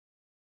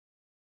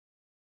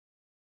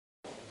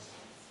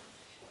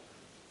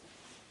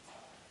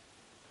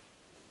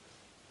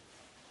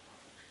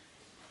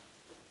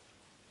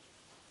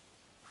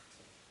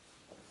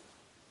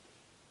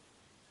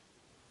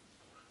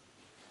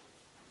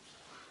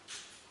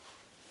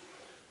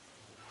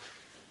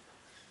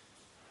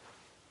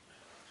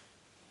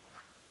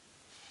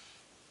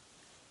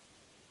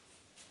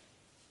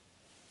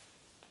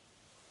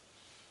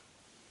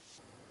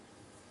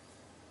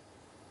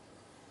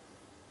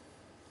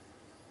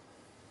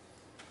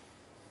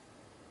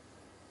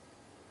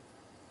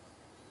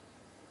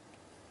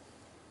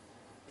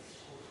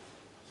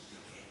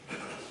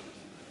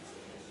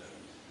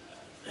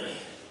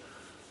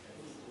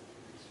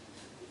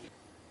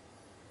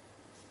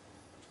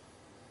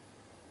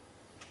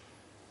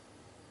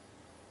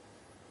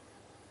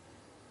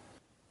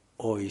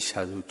o i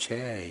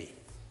Sadducei,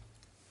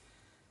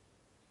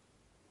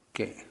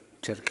 che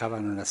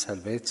cercavano la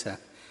salvezza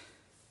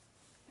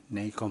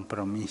nei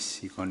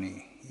compromessi con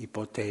i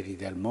poteri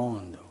del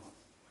mondo,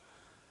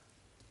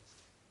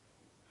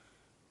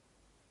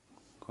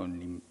 con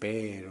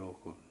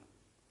l'impero.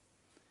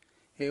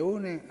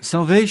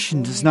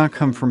 Salvation does not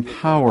come from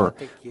power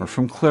or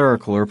from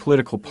clerical or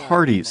political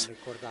parties,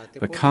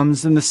 but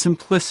comes in the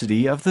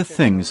simplicity of the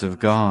things of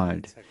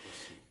God.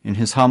 In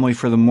his homily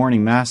for the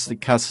morning Mass at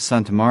Casa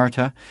Santa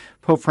Marta,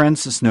 Pope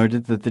Francis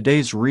noted that the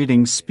day's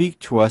readings speak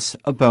to us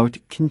about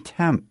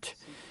contempt.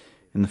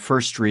 In the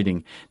first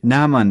reading,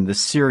 Naaman the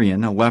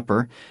Syrian, a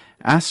leper,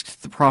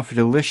 asked the prophet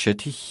Elisha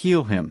to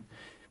heal him,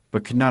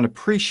 but could not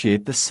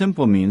appreciate the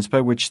simple means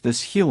by which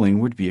this healing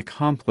would be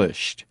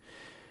accomplished.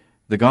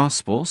 The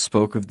Gospel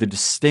spoke of the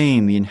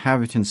disdain the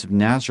inhabitants of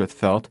Nazareth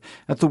felt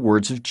at the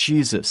words of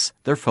Jesus,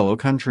 their fellow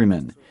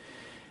countrymen.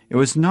 It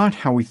was not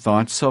how we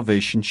thought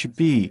salvation should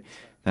be,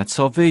 that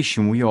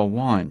salvation we all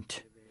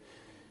want.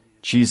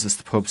 Jesus,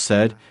 the Pope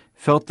said,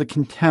 felt the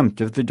contempt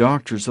of the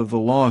doctors of the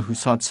law who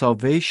sought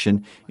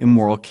salvation in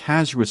moral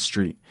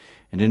casuistry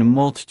and in a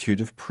multitude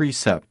of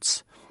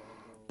precepts.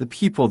 The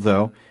people,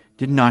 though,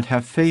 did not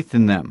have faith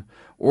in them,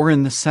 or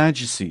in the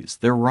Sadducees,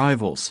 their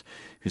rivals,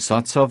 who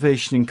sought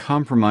salvation in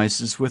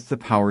compromises with the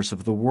powers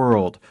of the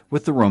world,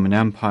 with the Roman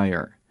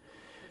Empire.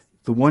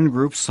 The one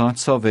group sought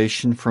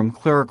salvation from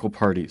clerical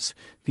parties,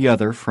 the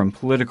other from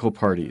political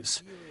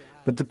parties.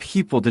 But the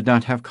people did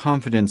not have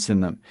confidence in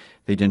them.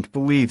 They didn't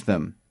believe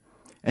them.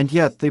 And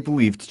yet they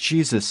believed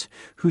Jesus,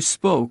 who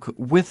spoke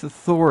with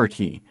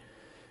authority.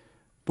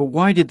 But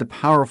why did the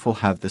powerful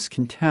have this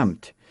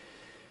contempt?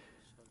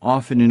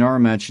 Often in our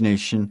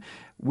imagination,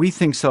 we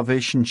think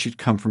salvation should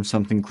come from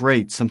something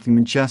great, something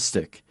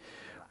majestic.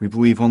 We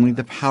believe only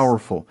the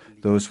powerful,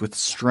 those with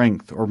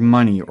strength or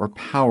money or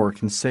power,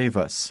 can save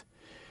us.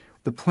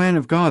 The plan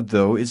of God,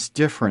 though, is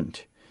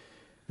different.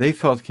 They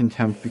felt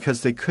contempt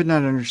because they could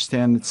not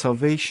understand that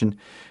salvation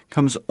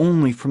comes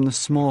only from the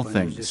small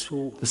things,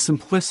 the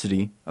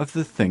simplicity of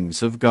the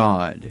things of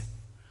God.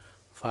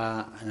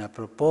 Fa una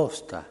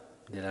proposta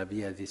della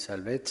via di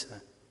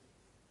salvezza,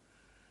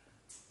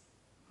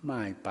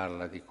 mai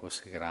parla di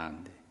cose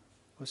grandi,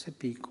 cose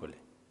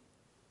piccole.